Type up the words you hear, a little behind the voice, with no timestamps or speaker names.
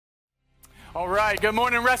All right, good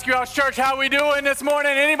morning, Rescue House Church. How we doing this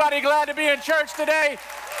morning? Anybody glad to be in church today?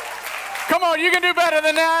 Come on, you can do better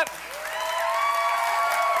than that.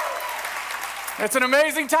 It's an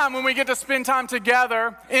amazing time when we get to spend time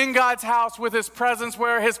together in God's house with His presence.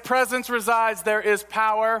 Where His presence resides, there is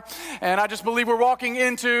power. And I just believe we're walking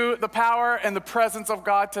into the power and the presence of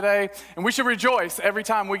God today. And we should rejoice every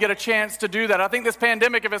time we get a chance to do that. I think this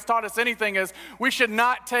pandemic, if it's taught us anything, is we should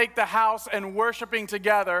not take the house and worshiping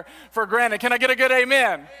together for granted. Can I get a good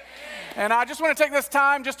amen? And I just want to take this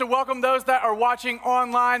time just to welcome those that are watching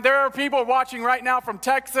online. There are people watching right now from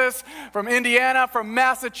Texas, from Indiana, from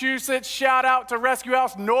Massachusetts. Shout out to Rescue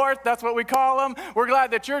House North. That's what we call them. We're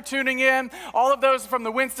glad that you're tuning in. All of those from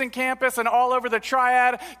the Winston campus and all over the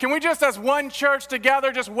Triad. Can we just, as one church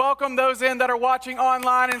together, just welcome those in that are watching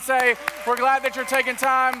online and say, we're glad that you're taking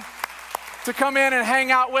time to come in and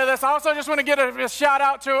hang out with us. I also just want to give a shout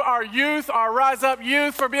out to our youth, our Rise Up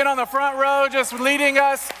youth, for being on the front row, just leading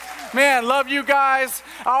us. Man, love you guys.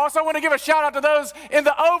 I also want to give a shout out to those in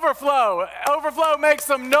the overflow. Overflow, make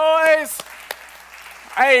some noise.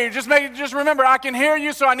 Hey, just remember, I can hear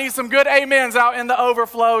you, so I need some good amens out in the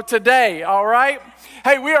overflow today, all right?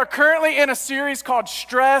 Hey, we are currently in a series called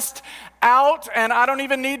Stressed Out, and I don't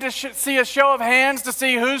even need to see a show of hands to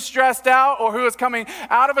see who's stressed out or who is coming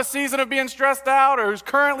out of a season of being stressed out or who's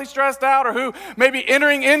currently stressed out or who may be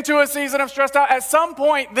entering into a season of stressed out. At some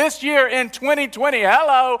point this year in 2020,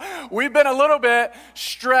 we've been a little bit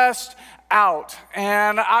stressed out.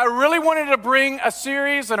 And I really wanted to bring a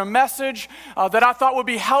series and a message that I thought would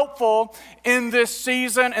be helpful in this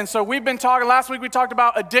season. And so we've been talking, last week we talked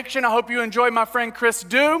about addiction. I hope you enjoyed my friend Chris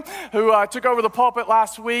Dew, who took over the pulpit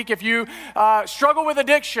last week. If you struggle with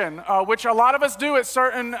addiction, which a lot of us do at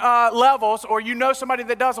certain levels, or you know somebody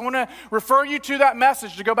that does, I want to refer you to that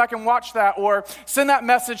message to go back and watch that, or send that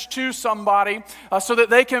message to somebody so that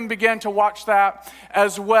they can begin to watch that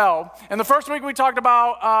as well. And the first week we talked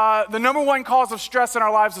about the number one cause of stress in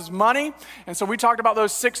our lives is money. And so we talked about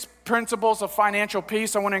those 6 principles of financial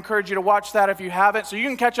peace. I want to encourage you to watch that if you haven't, so you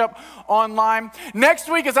can catch up online. Next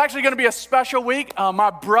week is actually going to be a special week.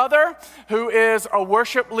 My brother, who is a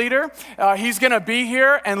worship leader, he's going to be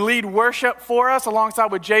here and lead worship for us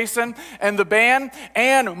alongside with Jason and the band.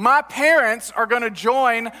 And my parents are going to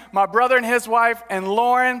join my brother and his wife and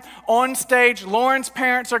Lauren on stage. Lauren's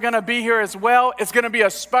parents are going to be here as well. It's going to be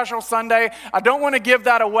a special Sunday. I don't want to give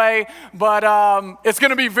that away, but it's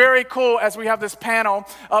going to be very cool as we have this panel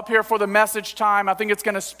up here for the message time. I think it's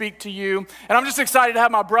going to speak to you. And I'm just excited to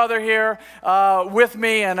have my brother here with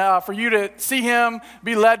me and for you to see him,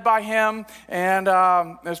 be led by him. And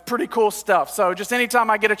it's pretty cool stuff. So just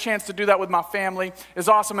anytime I get a chance to do that with my family is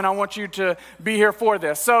awesome. And I want you to be here for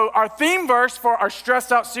this. So our theme verse for our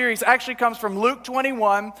Stressed Out series actually comes from Luke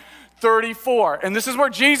 21:34. And this is where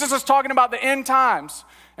Jesus is talking about the end times.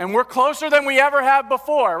 And we're closer than we ever have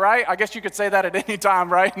before, right? I guess you could say that at any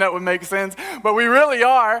time, right? That would make sense. But we really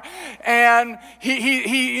are. And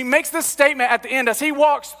he makes this statement at the end. As he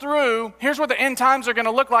walks through, here's what the end times are going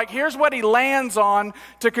to look like. Here's what he lands on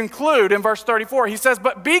to conclude in verse 34. He says,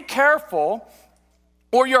 "But be careful,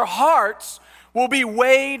 or your hearts will be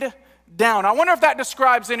weighed down." I wonder if that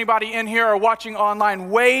describes anybody in here or watching online,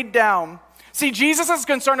 weighed down. See, Jesus is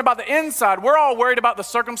concerned about the inside. We're all worried about the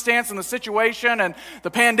circumstance and the situation and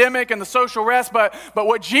the pandemic and the social rest, but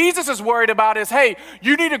what Jesus is worried about is, hey,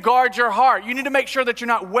 you need to guard your heart. You need to make sure that you're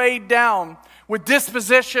not weighed down with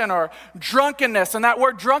disposition or drunkenness. And that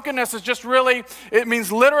word drunkenness is just really, it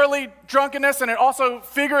means literally drunkenness, and it also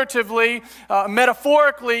figuratively,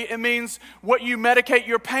 metaphorically, it means what you medicate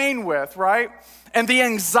your pain with, right? And the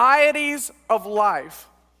anxieties of life.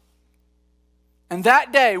 And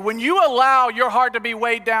that day, when you allow your heart to be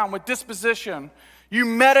weighed down with disposition, you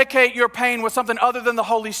medicate your pain with something other than the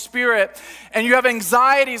Holy Spirit, and you have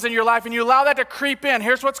anxieties in your life, and you allow that to creep in,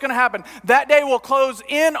 here's what's going to happen. That day will close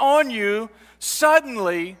in on you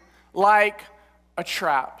suddenly like a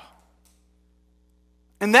trap.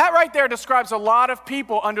 And that right there describes a lot of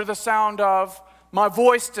people under the sound of my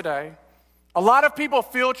voice today. A lot of people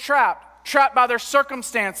feel trapped by their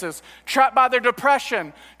circumstances, trapped by their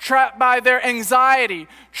depression, trapped by their anxiety,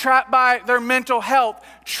 trapped by their mental health,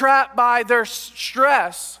 trapped by their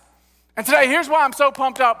stress. And today, here's why I'm so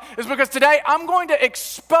pumped up, is because today I'm going to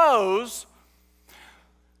expose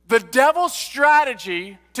the devil's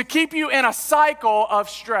strategy to keep you in a cycle of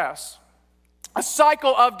stress, a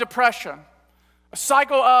cycle of depression, a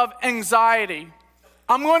cycle of anxiety.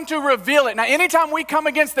 I'm going to reveal it. Now, anytime we come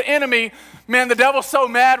against the enemy, man, the devil's so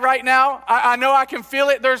mad right now. I know I can feel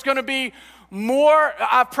it. There's going to be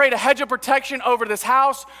I've prayed a hedge of protection over this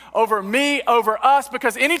house, over me, over us,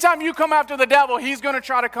 because anytime you come after the devil, he's going to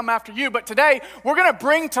try to come after you. But today, we're going to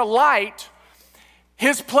bring to light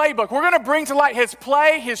his playbook. We're going to bring to light his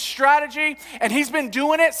play, his strategy, and he's been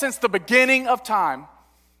doing it since the beginning of time.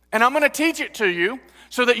 And I'm going to teach it to you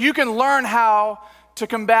so that you can learn how to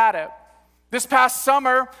combat it. This past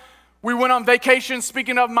summer, we went on vacation,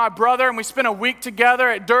 speaking of my brother, and we spent a week together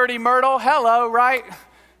at Dirty Myrtle. Hello, right?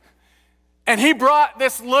 And he brought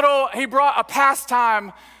a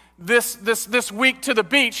pastime this week to the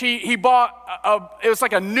beach. He bought, it was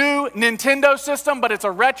like a new Nintendo system, but it's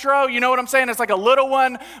a retro, you know what I'm saying? It's like a little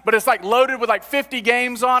one, but it's like loaded with like 50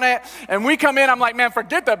 games on it. And we come in, I'm like, man,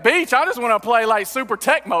 forget the beach. I just want to play like Super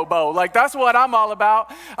Tecmo Bowl. Like that's what I'm all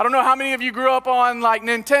about. I don't know how many of you grew up on like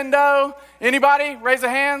Nintendo. Anybody? Raise a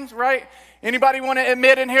hand, right? Anybody want to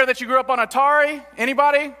admit in here that you grew up on Atari?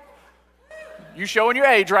 Anybody? You showing your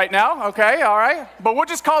age right now, okay, all right? But we'll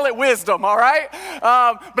just call it wisdom, all right?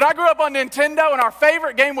 But I grew up on Nintendo, and our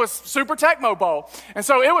favorite game was Super Tecmo Bowl. And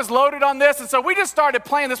so it was loaded on this, and so we just started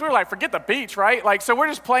playing this. We were like, forget the beach, right? Like, so we're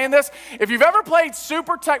just playing this. If you've ever played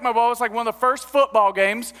Super Tecmo Bowl, it's like one of the first football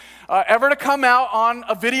games ever to come out on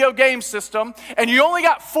a video game system, and you only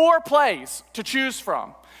got 4 plays to choose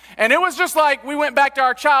from. And it was just like we went back to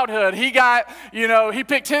our childhood. He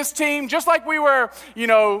picked his team just like we were,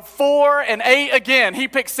 4 and 8 again. He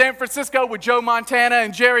picked San Francisco with Joe Montana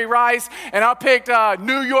and Jerry Rice. And I picked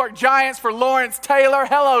New York Giants for Lawrence Taylor.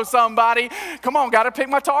 Hello, somebody. Come on, got to pick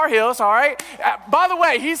my Tar Heels, all right? By the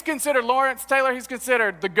way, Lawrence Taylor, he's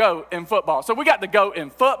considered the GOAT in football. So we got the GOAT in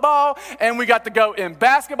football, and we got the GOAT in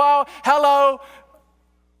basketball. Hello.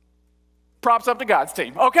 Props up to God's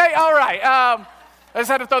team. Okay, all right. I just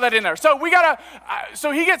had to throw that in there. So we get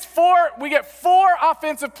 4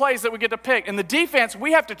 offensive plays that we get to pick. In the defense,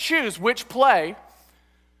 we have to choose which play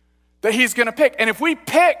that he's going to pick. And if we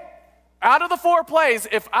pick out of the 4 plays,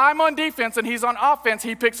 if I'm on defense and he's on offense,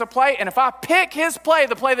 he picks a play. And if I pick his play,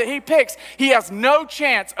 the play that he picks, he has no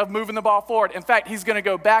chance of moving the ball forward. In fact, he's going to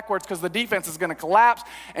go backwards because the defense is going to collapse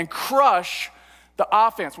and crush the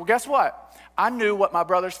offense. Well, guess what? I knew what my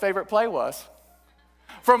brother's favorite play was.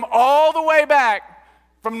 From all the way back,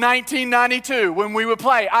 from 1992 when we would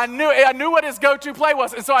play. I knew what his go-to play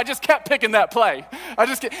was, and so I just kept picking that play.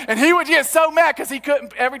 And he would get so mad because he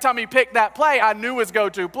couldn't, every time he picked that play, I knew his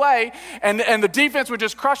go-to play, and the defense would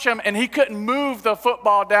just crush him, and he couldn't move the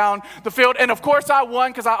football down the field. And of course I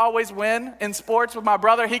won because I always win in sports with my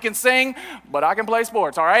brother. He can sing, but I can play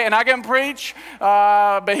sports, all right? And I can preach,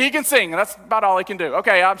 but he can sing. That's about all he can do.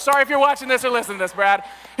 Okay, I'm sorry if you're watching this or listening to this, Brad.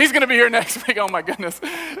 He's going to be here next week. Oh, my goodness.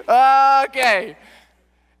 Okay.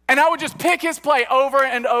 And I would just pick his play over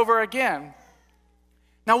and over again.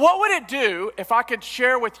 Now, what would it do if I could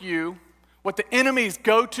share with you what the enemy's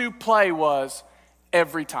go-to play was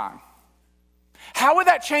every time? How would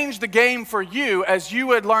that change the game for you as you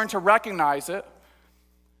would learn to recognize it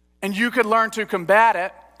and you could learn to combat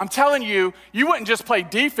it? I'm telling you, you wouldn't just play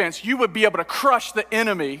defense, you would be able to crush the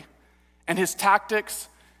enemy and his tactics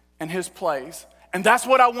and his plays. And that's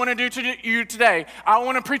what I want to do to you today. I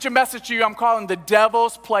want to preach a message to you I'm calling the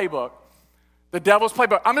Devil's Playbook. The Devil's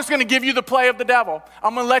Playbook. I'm just going to give you the play of the devil.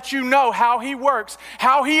 I'm going to let you know how he works,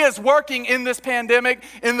 how he is working in this pandemic,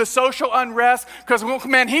 in the social unrest, because,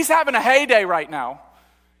 man, he's having a heyday right now.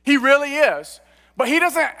 He really is. But he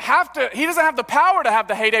doesn't have the power to have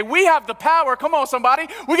the heyday. We have the power. Come on, somebody.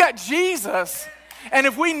 We got Jesus. And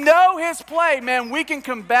if we know his play, man, we can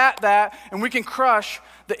combat that and we can crush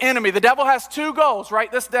the enemy. The devil has 2 goals.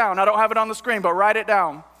 Write this down. I don't have it on the screen, but write it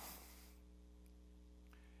down.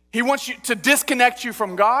 He wants you to disconnect you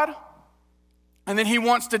from God, and then he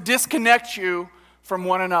wants to disconnect you from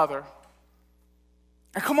one another.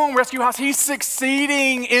 And come on, Rescue House, he's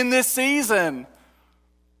succeeding in this season.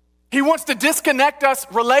 He wants to disconnect us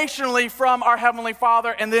relationally from our Heavenly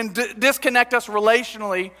Father and then disconnect us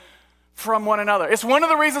relationally from one another. It's one of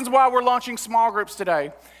the reasons why we're launching small groups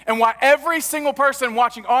today and why every single person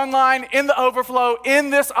watching online, in the overflow, in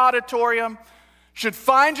this auditorium should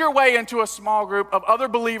find your way into a small group of other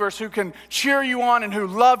believers who can cheer you on and who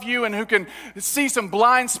love you and who can see some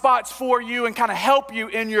blind spots for you and kind of help you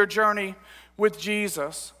in your journey with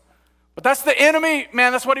Jesus. But that's the enemy,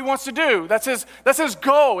 man, that's what he wants to do. That's his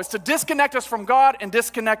goal, is to disconnect us from God and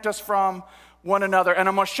disconnect us from one another. And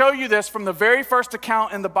I'm going to show you this from the very first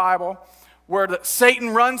account in the Bible where Satan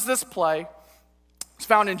runs this play. It's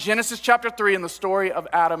found in Genesis chapter 3 in the story of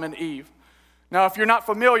Adam and Eve. Now, if you're not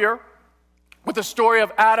familiar with the story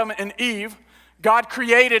of Adam and Eve, God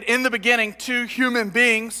created in the beginning 2 human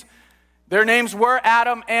beings. Their names were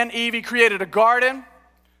Adam and Eve. He created a garden,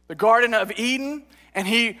 the Garden of Eden, and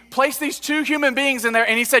he placed these two human beings in there,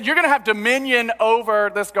 and he said, you're going to have dominion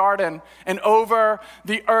over this garden and over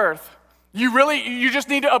the earth. You just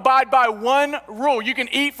need to abide by one rule. You can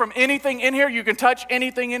eat from anything in here. You can touch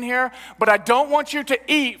anything in here. But I don't want you to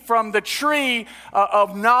eat from the tree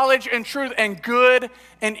of knowledge and truth and good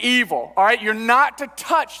and evil. All right? You're not to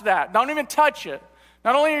touch that. Don't even touch it.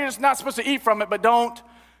 Not only are you just not supposed to eat from it, but don't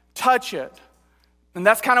touch it. And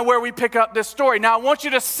that's kind of where we pick up this story. Now, I want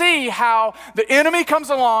you to see how the enemy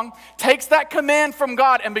comes along, takes that command from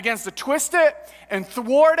God, and begins to twist it and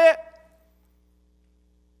thwart it.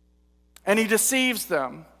 And he deceives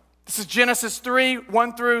them. This is Genesis 3,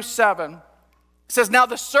 1 through 7. It says, now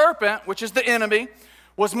the serpent, which is the enemy,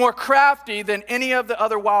 was more crafty than any of the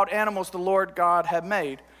other wild animals the Lord God had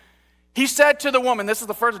made. He said to the woman, this is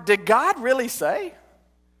the first, did God really say,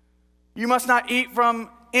 you must not eat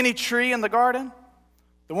from any tree in the garden?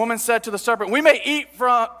 The woman said to the serpent, we may eat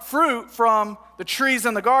fruit from the trees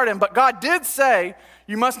in the garden, but God did say,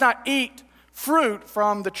 you must not eat fruit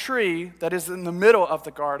from the tree that is in the middle of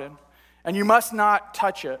the garden. And you must not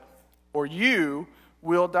touch it, or you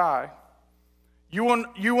will die. You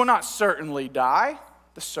will not certainly die,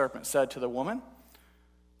 the serpent said to the woman.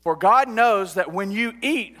 For God knows that when you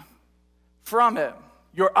eat from it,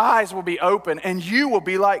 your eyes will be open, and you will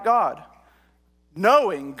be like God,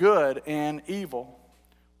 knowing good and evil.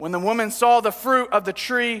 When the woman saw the fruit of the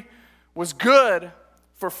tree was good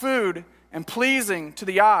for food and pleasing to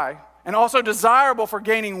the eye, and also desirable for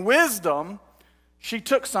gaining wisdom, she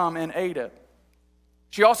took some and ate it.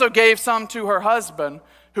 She also gave some to her husband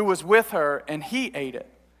who was with her, and he ate it.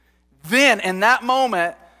 Then, in that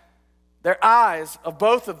moment, their eyes of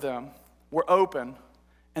both of them were open,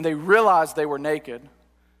 and they realized they were naked.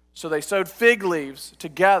 So they sewed fig leaves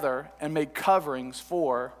together and made coverings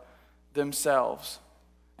for themselves.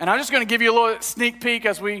 And I'm just going to give you a little sneak peek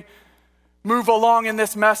as we move along in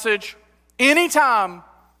this message. Anytime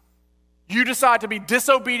you decide to be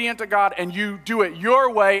disobedient to God and you do it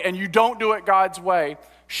your way and you don't do it God's way,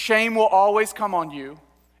 shame will always come on you,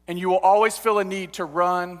 and you will always feel a need to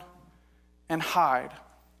run and hide.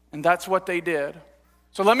 And that's what they did.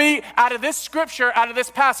 So let me, out of this scripture, out of this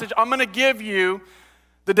passage, I'm going to give you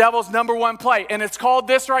the devil's number one play. And it's called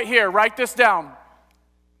this right here. Write this down.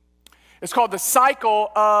 It's called the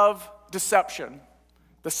cycle of deception.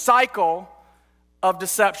 The cycle of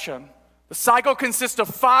deception. The cycle consists of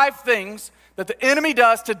 5 things that the enemy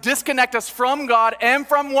does to disconnect us from God and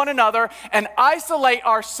from one another and isolate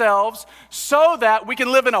ourselves so that we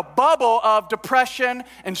can live in a bubble of depression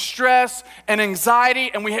and stress and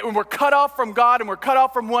anxiety, and we're cut off from God and we're cut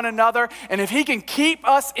off from one another. And if he can keep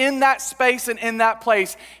us in that space and in that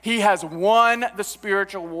place, he has won the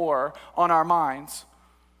spiritual war on our minds.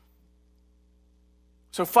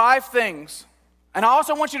 So 5 things. And I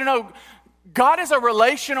also want you to know, God is a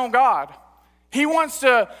relational God. He wants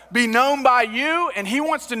to be known by you, and he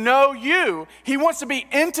wants to know you. He wants to be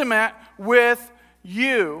intimate with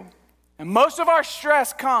you. And most of our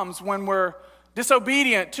stress comes when we're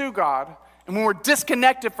disobedient to God and when we're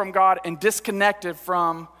disconnected from God and disconnected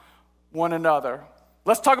from one another.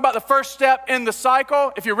 Let's talk about the first step in the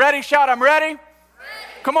cycle. If you're ready, shout, I'm ready.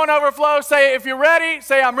 Come on, Overflow. Say, if you're ready,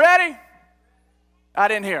 say, I'm ready. I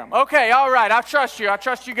didn't hear him. Okay, all right. I trust you. I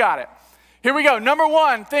trust you got it. Here we go. Number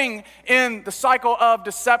one thing in the cycle of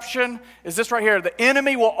deception is this right here. The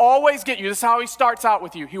enemy will always get you. This is how he starts out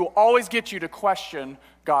with you. He will always get you to question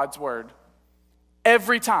God's word.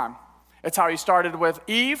 Every time. It's how he started with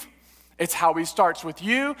Eve. It's how he starts with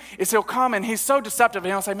you. It's he'll come and he's so deceptive.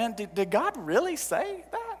 And he'll say, man, did God really say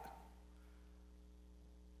that?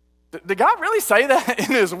 Did God really say that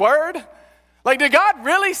in his word? Like, did God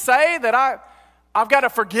really say that I've got to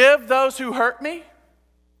forgive those who hurt me?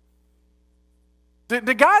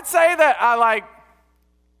 Did God say that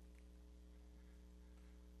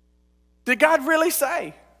did God really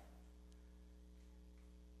say?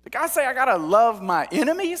 Did God say I got to love my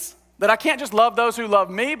enemies? That I can't just love those who love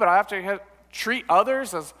me, but I have to treat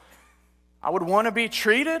others as I would want to be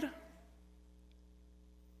treated?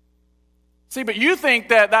 See, but you think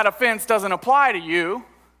that offense doesn't apply to you,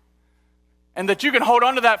 and that you can hold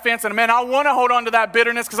on to that offense, and man, I want to hold on to that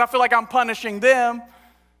bitterness because I feel like I'm punishing them.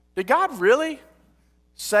 Did God really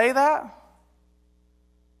say that?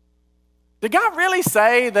 Did God really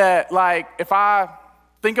say that, like, if I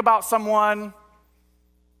think about someone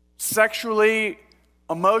sexually,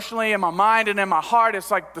 emotionally, in my mind and in my heart,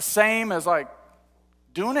 it's like the same as like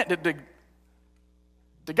doing it?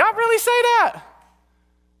 Did God really say that?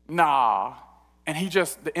 Nah. And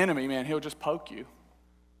the enemy, man, he'll just poke you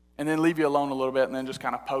and then leave you alone a little bit and then just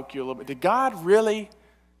kind of poke you a little bit. Did God really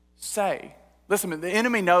say? Listen, the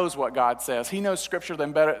enemy knows what God says. He knows Scripture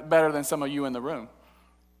better than some of you in the room.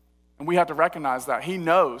 And we have to recognize that. He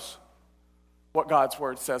knows what God's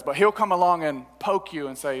word says. But he'll come along and poke you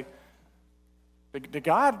and say, did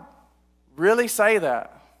God really say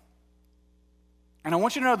that? And I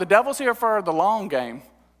want you to know the devil's here for the long game.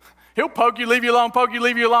 He'll poke you, leave you alone, poke you,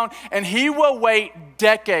 leave you alone, and he will wait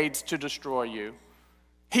decades to destroy you.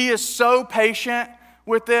 He is so patient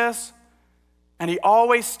with this, and he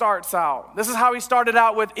always starts out. This is how he started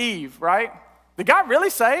out with Eve, right? Did God really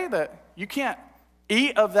say that you can't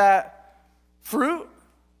eat of that fruit?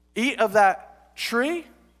 Eat of that tree?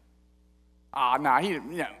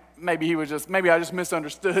 Maybe I just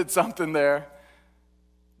misunderstood something there.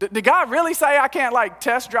 Did God really say I can't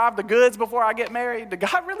test drive the goods before I get married? Did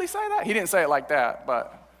God really say that? He didn't say it like that,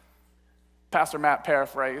 but Pastor Matt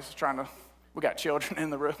paraphrased, we got children in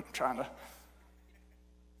the room trying to.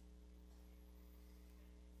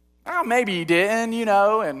 Maybe he didn't,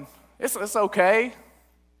 and it's okay.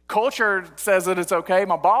 Culture says that it's okay.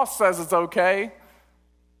 My boss says it's okay.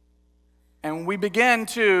 And we begin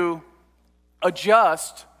to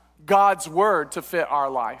adjust God's word to fit our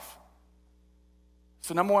life. It's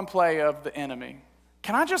the number one play of the enemy.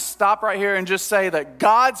 Can I just stop right here and just say that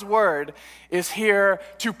God's word is here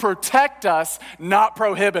to protect us, not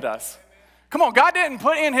prohibit us? Come on, God didn't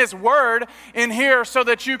put in his word in here so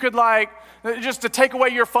that you could just to take away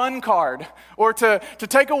your fun card or to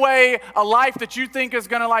take away a life that you think is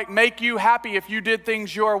going to make you happy if you did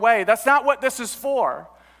things your way. That's not what this is for.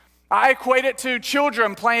 I equate it to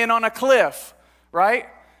children playing on a cliff, right?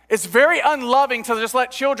 It's very unloving to just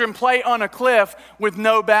let children play on a cliff with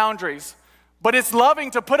no boundaries. But it's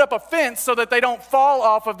loving to put up a fence so that they don't fall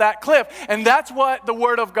off of that cliff. And that's what the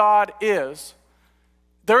Word of God is.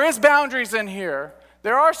 There is boundaries in here.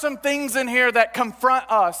 There are some things in here that confront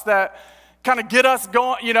us, that kind of get us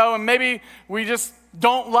going, and maybe we just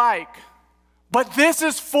don't like. But this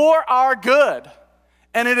is for our good,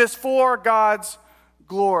 and it is for God's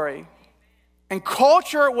glory. And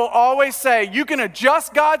culture will always say you can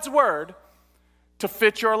adjust God's word to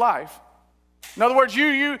fit your life. In other words,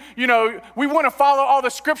 we want to follow all the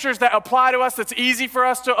scriptures that apply to us, that's easy for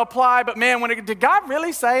us to apply, but man, did God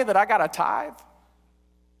really say that I got to tithe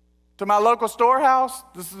to my local storehouse?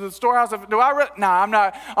 This is the storehouse of, I'm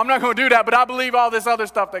not going to do that, but I believe all this other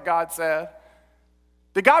stuff that God said.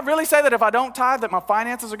 Did God really say that if I don't tithe that my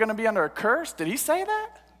finances are going to be under a curse? Did he say that?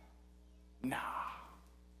 Nah.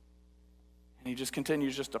 And he just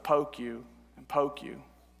continues just to poke you and poke you.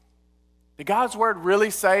 Did God's word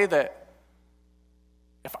really say that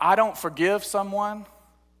if I don't forgive someone,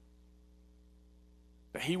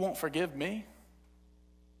 that he won't forgive me?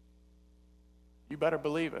 You better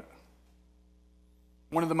believe it.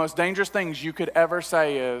 One of the most dangerous things you could ever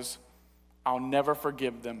say is, I'll never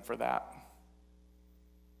forgive them for that.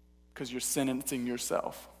 Because you're sentencing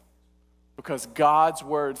yourself. Because God's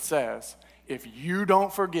word says, if you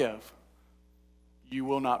don't forgive, you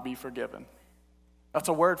will not be forgiven. That's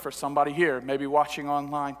a word for somebody here, maybe watching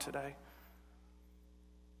online today.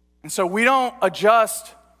 And so we don't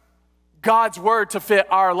adjust God's word to fit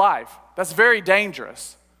our life. That's very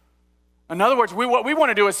dangerous. In other words, what we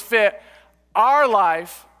want to do is fit our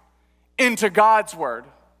life into God's word.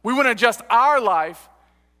 We want to adjust our life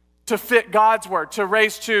to fit God's word, to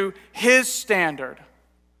raise to his standard.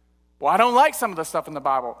 Well, I don't like some of the stuff in the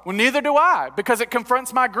Bible. Well, neither do I, because it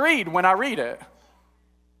confronts my greed when I read it.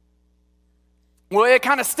 Well, it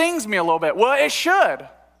kind of stings me a little bit. Well, it should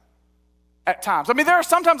at times. I mean, there are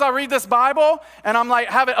sometimes I read this Bible and I'm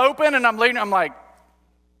have it open and I'm reading, I'm like,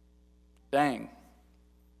 dang.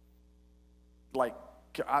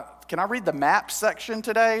 Can I read the map section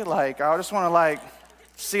today? I just want to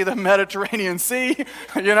see the Mediterranean Sea,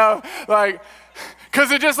 because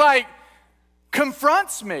it just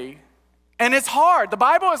confronts me. And it's hard. The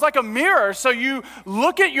Bible is like a mirror, so you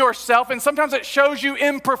look at yourself and sometimes it shows you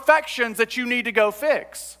imperfections that you need to go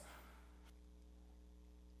fix.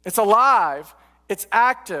 It's alive. It's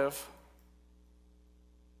active.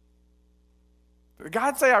 Did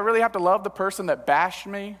God say I really have to love the person that bashed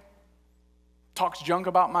me, talks junk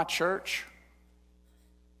about my church?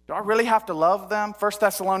 Do I really have to love them? 1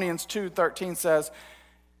 Thessalonians 2:13 says,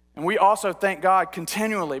 and we also thank God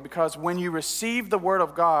continually because when you received the word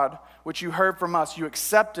of God, which you heard from us, you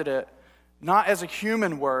accepted it, not as a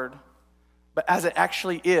human word, but as it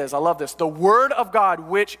actually is. I love this. The word of God,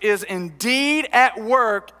 which is indeed at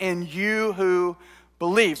work in you who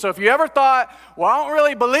believe. So if you ever thought, well, I don't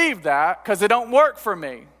really believe that because it don't work for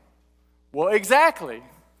me. Well, exactly.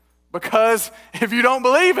 Because if you don't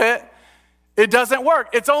believe it, it doesn't work.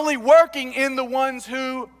 It's only working in the ones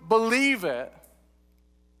who believe it.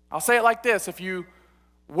 I'll say it like this: if you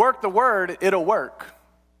work the word, it'll work.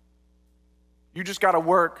 You just got to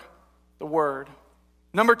work the word.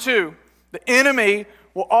 Number two, the enemy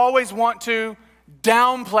will always want to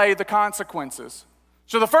downplay the consequences.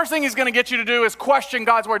 So the first thing he's going to get you to do is question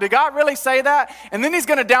God's word. Did God really say that? And then he's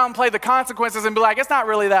going to downplay the consequences and be like, it's not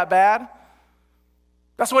really that bad.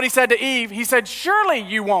 That's what he said to Eve. He said, surely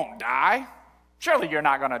you won't die. Surely you're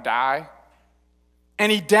not going to die.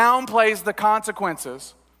 And he downplays the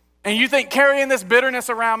consequences. And you think carrying this bitterness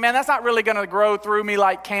around, man, that's not really going to grow through me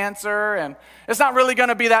like cancer, and it's not really going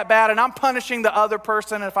to be that bad, and I'm punishing the other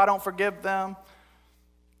person if I don't forgive them.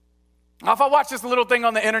 If I watch this little thing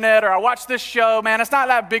on the internet or I watch this show, man, it's not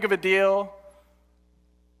that big of a deal.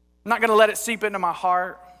 I'm not going to let it seep into my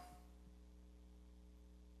heart.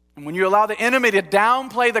 And when you allow the enemy to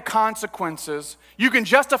downplay the consequences, you can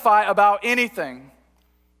justify about anything.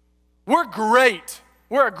 We're great.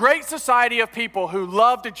 We're a great society of people who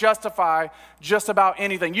love to justify just about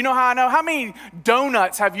anything. You know how I know? How many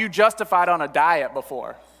donuts have you justified on a diet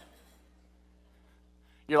before?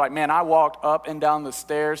 You're like, man, I walked up and down the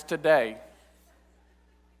stairs today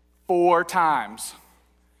 4 times.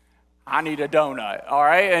 I need a donut, all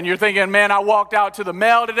right? And you're thinking, man, I walked out to the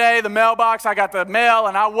mail today, the mailbox, I got the mail,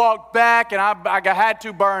 and I walked back, and I had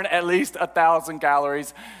to burn at least 1,000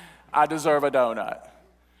 calories. I deserve a donut.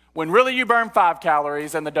 When really you burn 5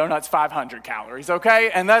 calories, and the donut's 500 calories, okay?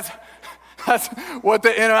 And that's what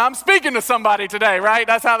I'm speaking to somebody today, right?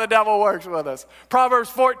 That's how the devil works with us. Proverbs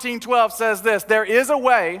 14:12 says this: there is a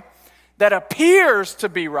way that appears to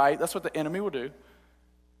be right. That's what the enemy will do.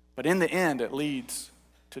 But in the end, it leads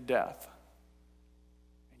to death.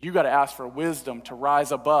 You got to ask for wisdom to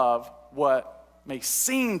rise above what may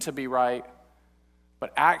seem to be right,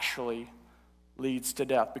 but actually leads to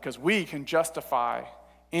death. Because we can justify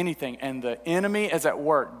anything, and the enemy is at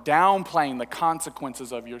work downplaying the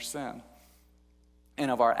consequences of your sin and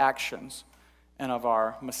of our actions and of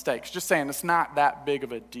our mistakes. Just saying, it's not that big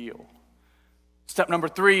of a deal. Step number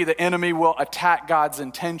 3, the enemy will attack God's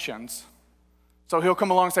intentions. So he'll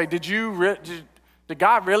come along and say, did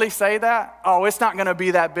God really say that? Oh, it's not going to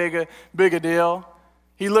be that big a deal.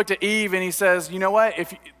 He looked at Eve and he says, you know what?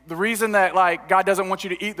 The reason that God doesn't want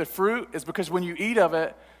you to eat the fruit is because when you eat of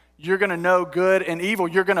it, you're going to know good and evil.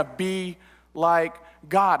 You're going to be like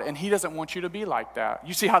God, and he doesn't want you to be like that.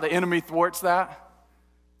 You see how the enemy thwarts that?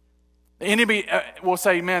 The enemy will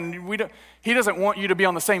say, man, he doesn't want you to be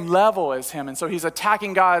on the same level as him, and so he's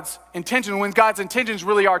attacking God's intention. When God's intentions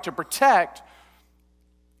really are to protect,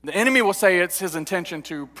 the enemy will say it's his intention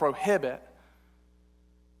to prohibit.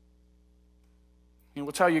 He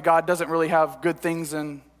will tell you God doesn't really have good things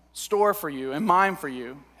in store for you, in mind for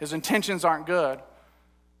you. His intentions aren't good.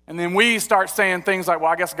 And then we start saying things like,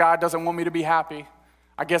 well, I guess God doesn't want me to be happy.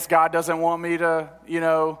 I guess God doesn't want me to,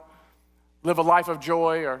 live a life of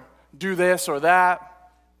joy or do this or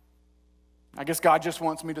that. I guess God just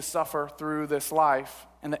wants me to suffer through this life.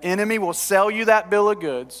 And the enemy will sell you that bill of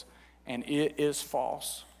goods, and it is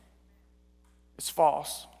false. It's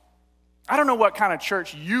false. I don't know what kind of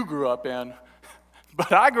church you grew up in,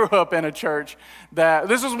 but I grew up in a church that,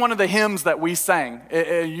 this was one of the hymns that we sang.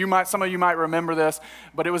 Some of you might remember this,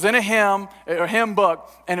 but it was in a hymn book,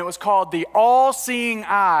 and it was called "The All-Seeing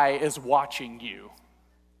Eye is Watching You."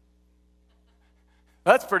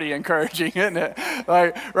 That's pretty encouraging, isn't it?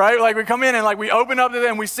 Right? We come in and we open up to it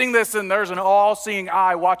and we sing this, and there's an all-seeing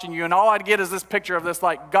eye watching you. And all I'd get is this picture of this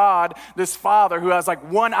God, this Father who has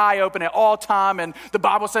one eye open at all time. And the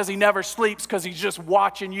Bible says he never sleeps because he's just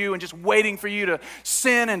watching you and just waiting for you to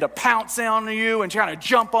sin and to pounce on you and trying to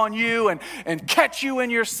jump on you and catch you in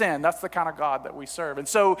your sin. That's the kind of God that we serve. And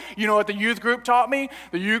so, you know what the youth group taught me?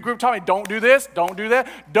 The youth group taught me, don't do this, don't do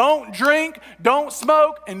that. Don't drink, don't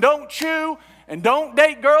smoke, and don't chew. And don't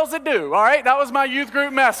date girls that do, all right? That was my youth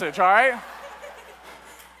group message, all right?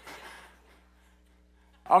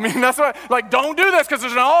 I mean, that's what, don't do this because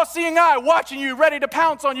there's an all-seeing eye watching you, ready to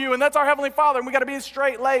pounce on you, and that's our Heavenly Father, and we got to be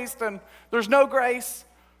straight-laced, and there's no grace.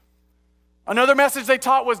 Another message they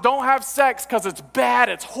taught was don't have sex because it's bad,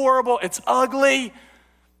 it's horrible, it's ugly.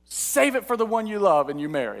 Save it for the one you love and you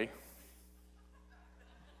marry.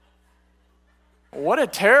 What a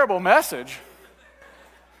terrible message.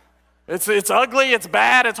 It's ugly, it's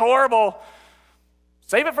bad, it's horrible.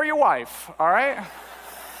 Save it for your wife, all right?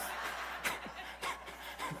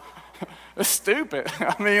 It's stupid.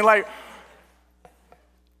 I mean,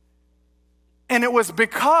 and it was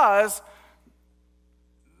because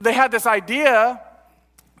they had this idea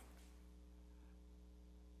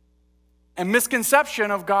and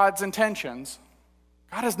misconception of God's intentions.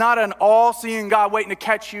 God is not an all-seeing God waiting to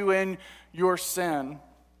catch you in your sin.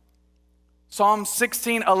 Psalm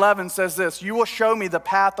 16:11 says this, you will show me the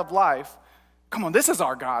path of life. Come on, this is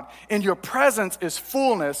our God. In your presence is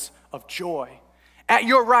fullness of joy. At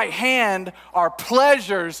your right hand are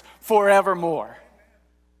pleasures forevermore.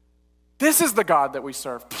 This is the God that we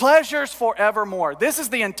serve. Pleasures forevermore. This is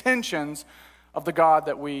the intentions of the God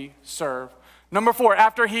that we serve. Number 4,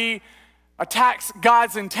 after he attacks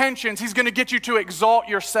God's intentions, he's going to get you to exalt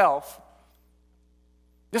yourself.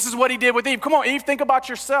 This is what he did with Eve. Come on, Eve, think about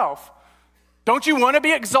yourself. Don't you want to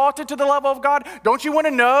be exalted to the level of God? Don't you want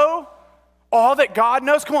to know all that God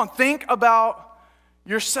knows? Come on, think about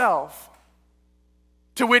yourself.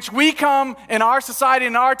 To which we come in our society,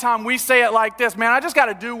 in our time, we say it like this, man, I just got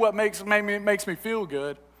to do what makes me feel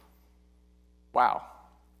good. Wow.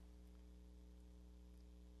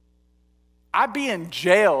 I'd be in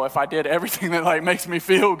jail if I did everything that makes me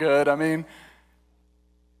feel good. I mean,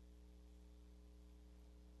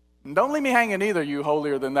 don't leave me hanging either, you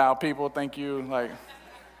holier than thou people. Think you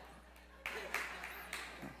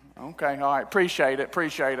okay, all right, appreciate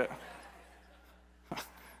it.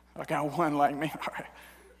 I got one like me, all right.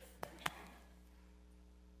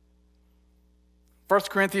 1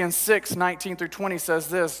 Corinthians 6:19-20 says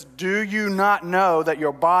this, do you not know that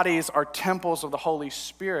your bodies are temples of the Holy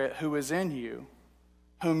Spirit who is in you,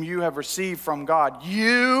 whom you have received from God?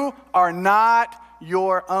 You are not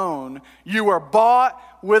your own. You were bought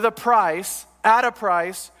with a price, at a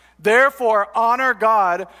price. Therefore, honor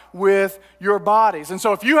God with your bodies. And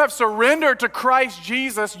so if you have surrendered to Christ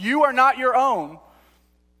Jesus, you are not your own.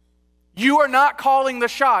 You are not calling the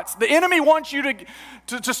shots. The enemy wants you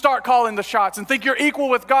to start calling the shots and think you're equal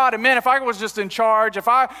with God. And man, if I was just in charge, if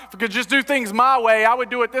I could just do things my way, I would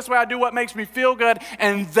do it this way. I do what makes me feel good.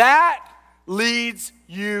 And that leads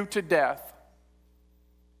you to death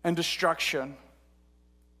and destruction.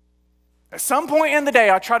 At some point in the day,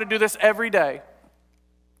 I try to do this every day.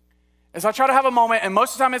 As I try to have a moment, and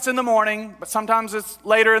most of the time it's in the morning, but sometimes it's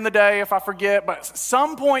later in the day if I forget. But at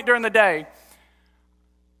some point during the day,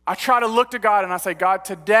 I try to look to God and I say, God,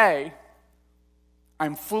 today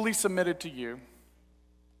I'm fully submitted to you.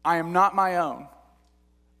 I am not my own.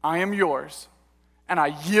 I am yours. And I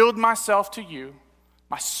yield myself to you,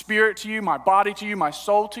 my spirit to you, my body to you, my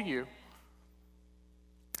soul to you.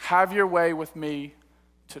 Have your way with me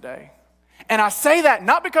today. And I say that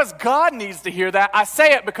not because God needs to hear that. I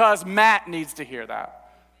say it because Matt needs to hear that.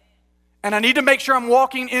 And I need to make sure I'm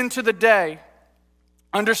walking into the day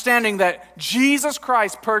understanding that Jesus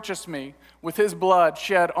Christ purchased me with his blood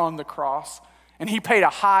shed on the cross. And he paid a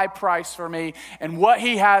high price for me. And what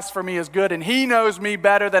he has for me is good. And he knows me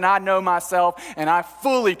better than I know myself. And I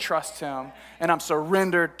fully trust him. And I'm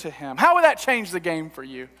surrendered to him. How would that change the game for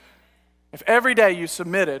you? If every day you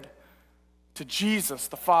submitted to Jesus,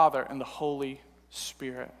 the Father, and the Holy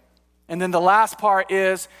Spirit. And then the last part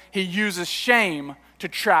is he uses shame to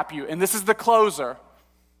trap you. And this is the closer.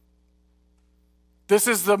 This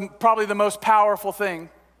is probably the most powerful thing.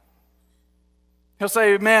 He'll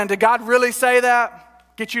say, man, did God really say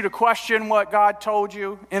that? Get you to question what God told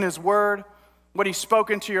you in his word, what he's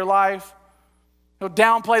spoken to your life. He'll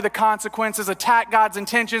downplay the consequences, attack God's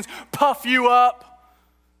intentions, puff you up,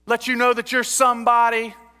 let you know that you're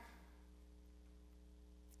somebody.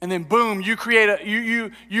 And then boom,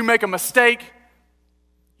 you make a mistake,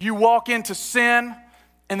 you walk into sin,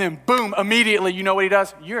 and then boom, immediately, you know what he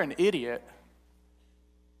does? You're an idiot.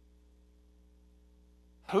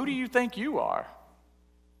 Who do you think you are?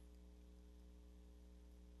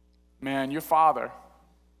 Man, your father,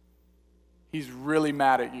 he's really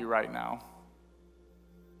mad at you right now.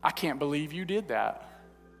 I can't believe you did that.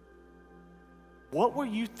 What were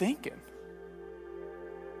you thinking?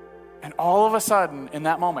 And all of a sudden, in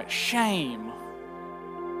that moment, shame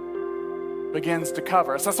begins to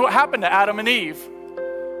cover us. That's what happened to Adam and Eve.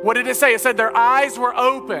 What did it say? It said their eyes were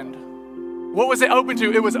opened. What was it open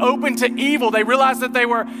to? It was open to evil. They realized that they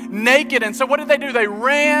were naked. And so what did they do? They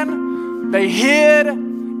ran, they hid,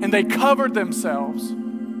 and they covered themselves.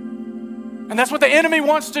 And that's what the enemy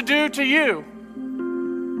wants to do to you.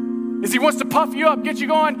 Is he wants to puff you up, get you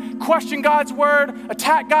going, question God's word,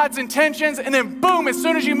 attack God's intentions, and then boom, as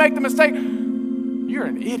soon as you make the mistake, you're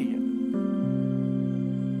an idiot.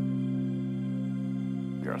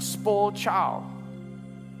 You're a spoiled child.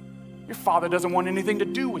 Your father doesn't want anything to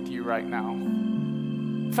do with you right now.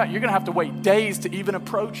 In fact, you're going to have to wait days to even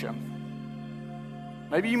approach him.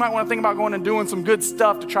 Maybe you might want to think about going and doing some good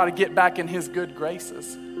stuff to try to get back in his good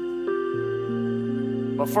graces.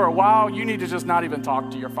 But for a while, you need to just not even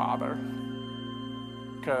talk to your father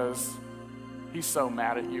because he's so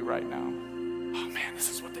mad at you right now. Oh man, this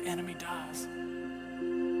is what the enemy does.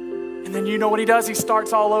 And then you know what he does? He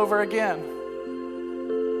starts all over again.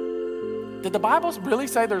 Did the Bible really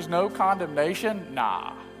say there's no condemnation?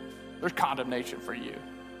 Nah, there's condemnation for you.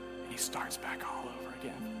 And he starts back all over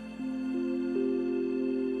again.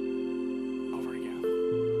 Over again.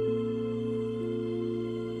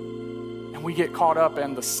 And we get caught up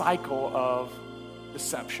in the cycle of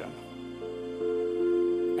deception.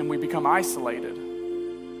 And we become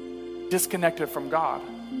isolated, disconnected from God,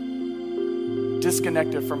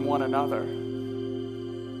 disconnected from one another.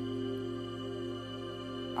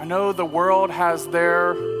 I know the world has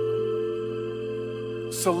their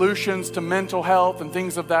solutions to mental health and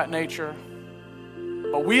things of that nature,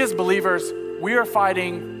 but we as believers, we are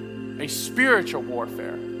fighting a spiritual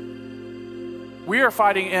warfare. We are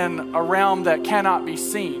fighting in a realm that cannot be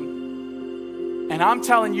seen. And I'm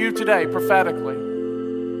telling you today prophetically,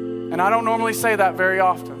 and I don't normally say that very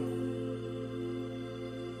often,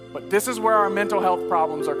 but this is where our mental health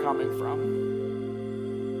problems are coming from.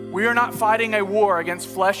 We are not fighting a war against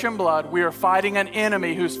flesh and blood. We are fighting an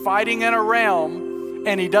enemy who's fighting in a realm,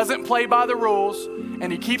 and he doesn't play by the rules,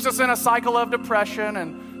 and he keeps us in a cycle of depression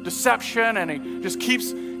and deception, and he just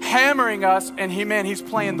keeps hammering us, and he's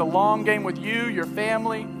playing the long game with you, your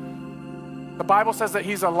family. The Bible says that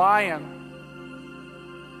he's a lion,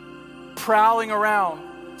 prowling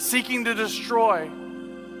around, seeking to destroy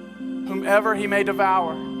whomever he may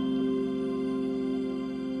devour.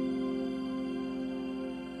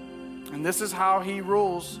 And this is how he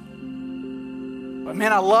rules. But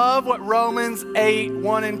man, I love what Romans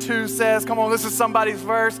 8:1-2 says. Come on, this is somebody's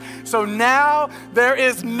verse. So now there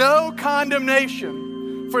is no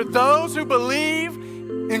condemnation for those who believe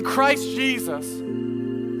in Christ Jesus.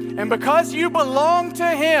 And because you belong to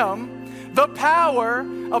him, the power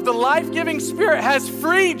of the life-giving Spirit has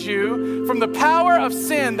freed you from the power of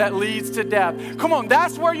sin that leads to death. Come on,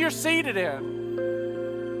 that's where you're seated in.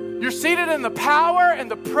 You're seated in the power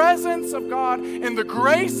and the presence of God, in the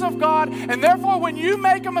grace of God. And therefore, when you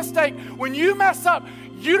make a mistake, when you mess up,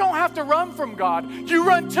 you don't have to run from God. You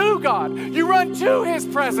run to God. You run to his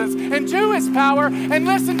presence and to his power. And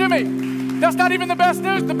listen to me, that's not even the best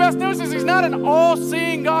news. The best news is he's not an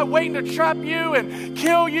all-seeing God waiting to trap you and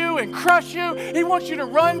kill you and crush you. He wants you to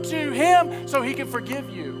run to him so he can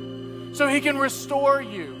forgive you, so he can restore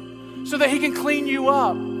you, so that he can clean you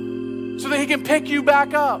up, so that he can pick you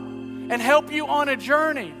back up and help you on a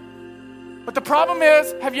journey. But the problem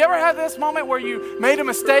is, have you ever had this moment where you made a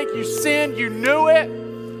mistake, you sinned, you knew it,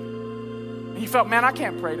 and you felt, man, I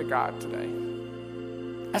can't pray to God today.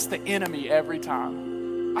 That's the enemy every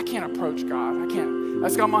time. I can't approach God. I can't.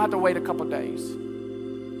 I'm going to have to wait a couple days.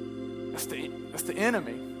 That's the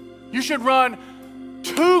enemy. You should run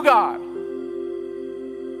to God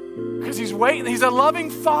because he's waiting. He's a loving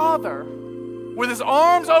father with his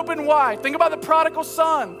arms open wide. Think about the prodigal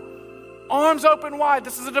son. Arms open wide.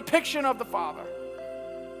 This is a depiction of the Father.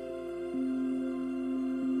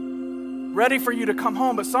 Ready for you to come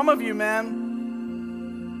home. But some of you, man,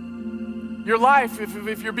 your life,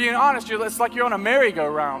 if you're being honest, it's like you're on a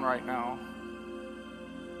merry-go-round right now.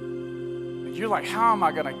 You're like, how am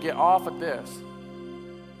I going to get off of this?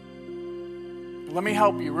 Let me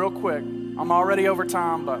help you real quick. I'm already over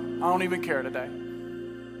time, but I don't even care today.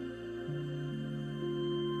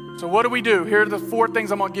 So what do? Here are the 4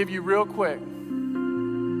 things I'm going to give you real quick.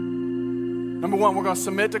 Number 1, we're going to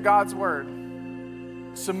submit to God's word.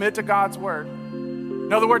 Submit to God's word.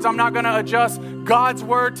 In other words, I'm not going to adjust God's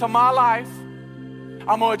word to my life.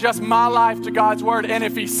 I'm going to adjust my life to God's word. And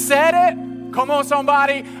if he said it, come on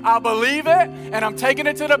somebody, I believe it, and I'm taking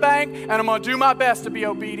it to the bank, and I'm going to do my best to be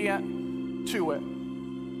obedient to it.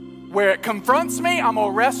 Where it confronts me, I'm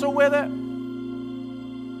going to wrestle with it.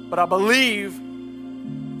 But I believe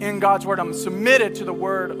in God's word. I'm submitted to the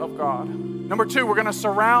word of God. Number 2, we're going to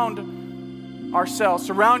surround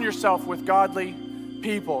yourself with godly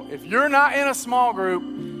people. If you're not in a small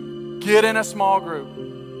group, get in a small group.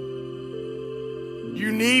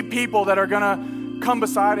 You need people that are going to come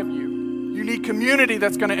beside of you. You need community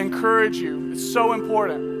that's going to encourage you. It's so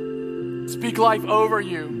important. Speak life over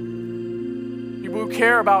you. People who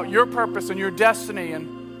care about your purpose and your destiny,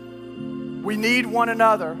 and we need one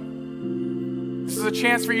another. This is a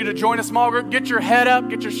chance for you to join a small group, get your head up,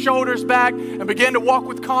 get your shoulders back, and begin to walk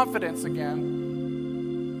with confidence again.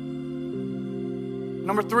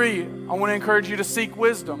 Number 3, I want to encourage you to seek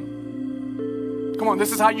wisdom. Come on,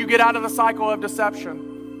 this is how you get out of the cycle of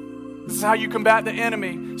deception. This is how you combat the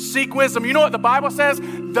enemy. Seek wisdom. You know what the Bible says?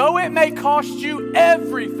 Though it may cost you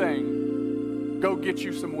everything, go get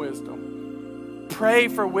you some wisdom. Pray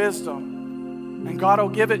for wisdom, and God will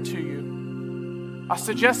give it to you. I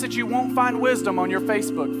suggest that you won't find wisdom on your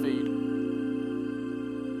Facebook feed.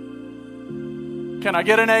 Can I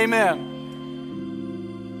get an amen?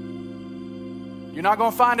 You're not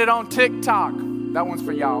going to find it on TikTok. That one's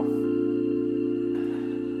for y'all.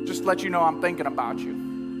 Just to let you know I'm thinking about you.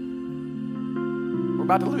 We're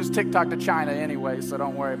about to lose TikTok to China anyway, so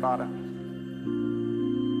don't worry about it.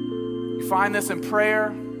 You find this in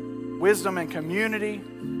prayer, wisdom, and community,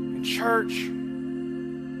 in church.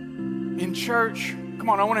 In church. Come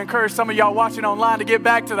on, I want to encourage some of y'all watching online to get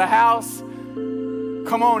back to the house.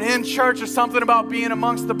 Come on, in church, there's something about being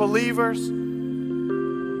amongst the believers,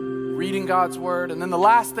 reading God's word. And then the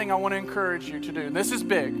last thing I want to encourage you to do, and this is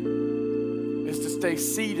big, is to stay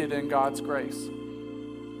seated in God's grace.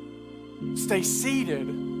 Stay seated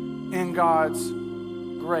in God's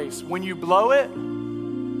grace. When you blow it,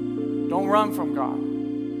 don't run from God.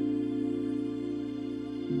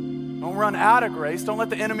 Don't run out of grace. Don't let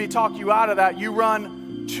the enemy talk you out of that. You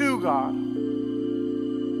run to God.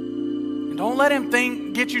 And don't let him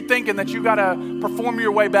get you thinking that you got to perform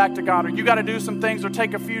your way back to God, or you got to do some things or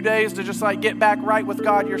take a few days to just like get back right with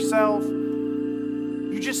God yourself.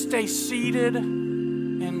 You just stay seated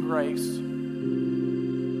in grace.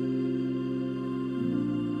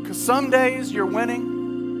 Because some days you're winning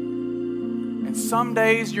and some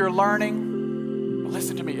days you're learning. But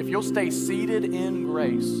listen to me, if you'll stay seated in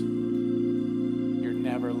grace, you're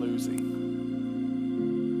never losing.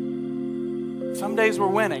 Some days we're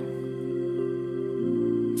winning.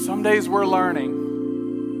 Some days we're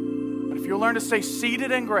learning. But if you'll learn to stay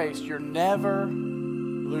seated in grace, you're never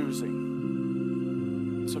losing.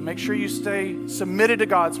 So make sure you stay submitted to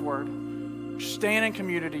God's word. You're staying in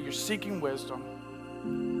community. You're seeking wisdom.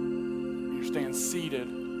 You're staying seated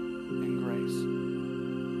in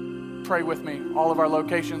grace. Pray with me. All of our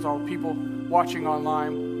locations, all the people watching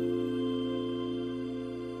online.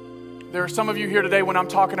 There are some of you here today, when I'm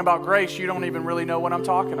talking about grace, you don't even really know what I'm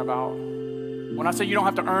talking about. When I say you don't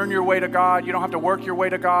have to earn your way to God, you don't have to work your way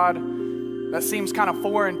to God, that seems kind of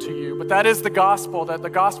foreign to you. But that is the gospel, that the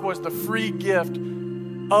gospel is the free gift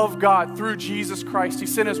of God through Jesus Christ. He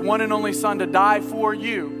sent his one and only Son to die for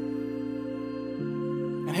you.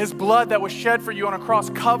 And his blood that was shed for you on a cross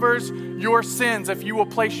covers your sins if you will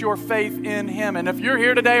place your faith in him. And if you're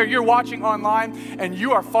here today or you're watching online and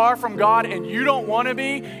you are far from God and you don't want to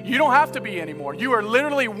be, you don't have to be anymore. You are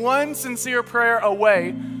literally one sincere prayer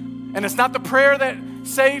away. And it's not the prayer that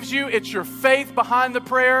saves you, it's your faith behind the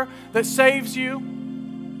prayer that saves you.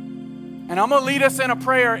 And I'm going to lead us in a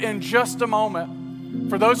prayer in just a moment.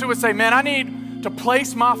 For those who would say, man, I need to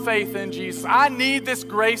place my faith in Jesus. I need this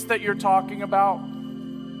grace that you're talking about.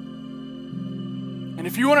 And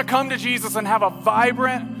if you want to come to Jesus and have a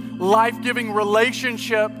vibrant, life-giving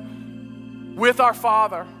relationship with our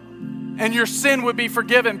Father, and your sin would be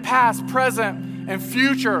forgiven, past, present, and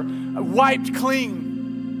future, wiped clean.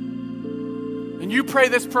 And you pray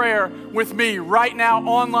this prayer with me right now,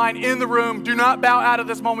 online, in the room. Do not bow out of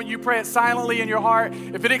this moment. You pray it silently in your heart.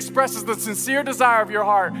 If it expresses the sincere desire of your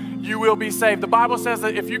heart, you will be saved. The Bible says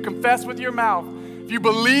that if you confess with your mouth, if you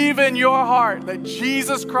believe in your heart that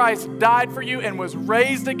Jesus Christ died for you and was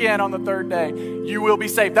raised again on the third day, you will be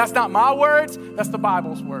saved. That's not my words. That's the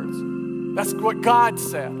Bible's words. That's what God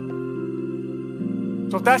said.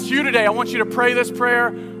 So if that's you today, I want you to pray this prayer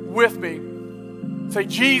with me. Say,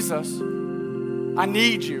 Jesus, I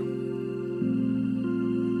need you.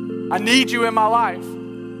 I need you in my life.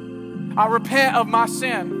 I repent of my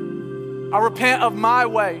sin. I repent of my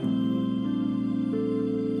way.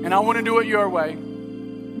 And I want to do it your way.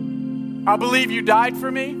 I believe you died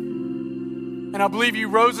for me. And I believe you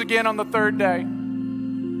rose again on the third day.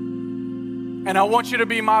 And I want you to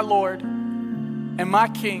be my Lord and my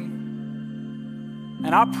King.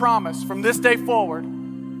 And I promise from this day forward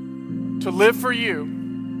to live for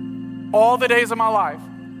you all the days of my life,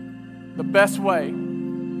 the best way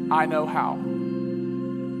I know how.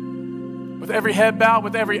 With every head bowed,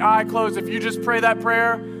 with every eye closed, if you just pray that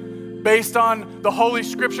prayer based on the Holy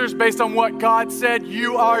Scriptures, based on what God said,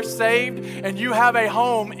 you are saved and you have a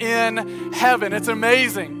home in heaven. It's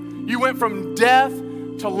amazing. You went from death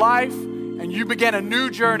to life and you began a new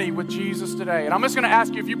journey with Jesus today. And I'm just going to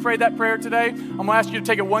ask you, if you prayed that prayer today, I'm going to ask you to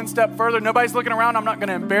take it one step further. Nobody's looking around. I'm not going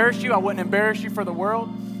to embarrass you. I wouldn't embarrass you for the world.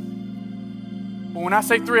 But when I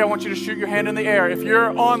say 3, I want you to shoot your hand in the air. If you're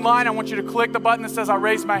online, I want you to click the button that says, I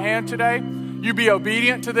raised my hand today. You be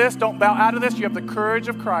obedient to this. Don't bow out of this. You have the courage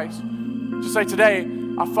of Christ. Just say, today,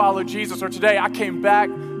 I follow Jesus. Or today, I came back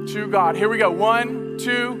to God. Here we go. 1,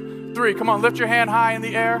 2, 3. Come on, lift your hand high in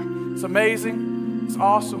the air. It's amazing. It's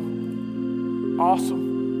awesome.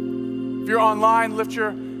 Awesome. If you're online, lift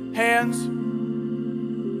your hands.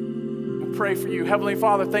 We'll pray for you. Heavenly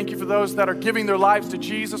Father, thank you for those that are giving their lives to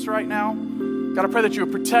Jesus right now. God, I pray that you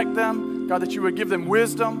would protect them. God, that you would give them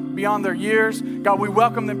wisdom beyond their years. God, we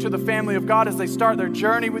welcome them to the family of God as they start their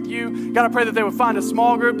journey with you. God, I pray that they would find a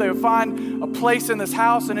small group, they would find a place in this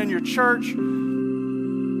house and in your church.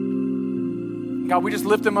 God, we just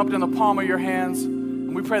lift them up in the palm of your hands,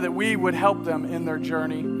 and we pray that we would help them in their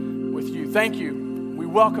journey with you. Thank you. We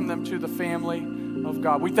welcome them to the family of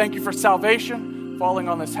God. We thank you for salvation falling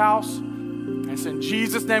on this house. And it's in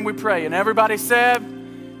Jesus' name we pray. And everybody said,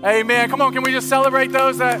 amen. Come on, can we just celebrate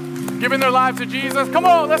those that giving their lives to Jesus? Come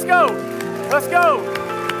on, let's go. Let's go.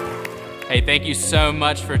 Hey, thank you so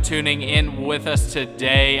much for tuning in with us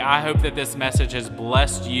today. I hope that this message has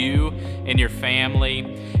blessed you and your family.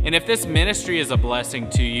 And if this ministry is a blessing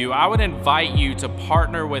to you, I would invite you to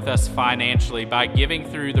partner with us financially by giving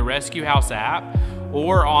through the Rescue House app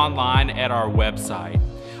or online at our website.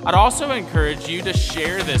 I'd also encourage you to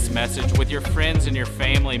share this message with your friends and your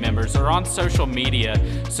family members or on social media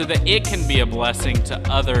so that it can be a blessing to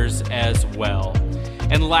others as well.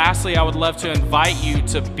 And lastly, I would love to invite you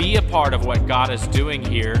to be a part of what God is doing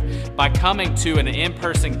here by coming to an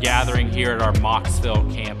in-person gathering here at our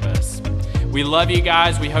Moxville campus. We love you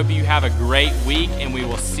guys. We hope you have a great week, and we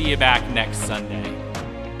will see you back next Sunday.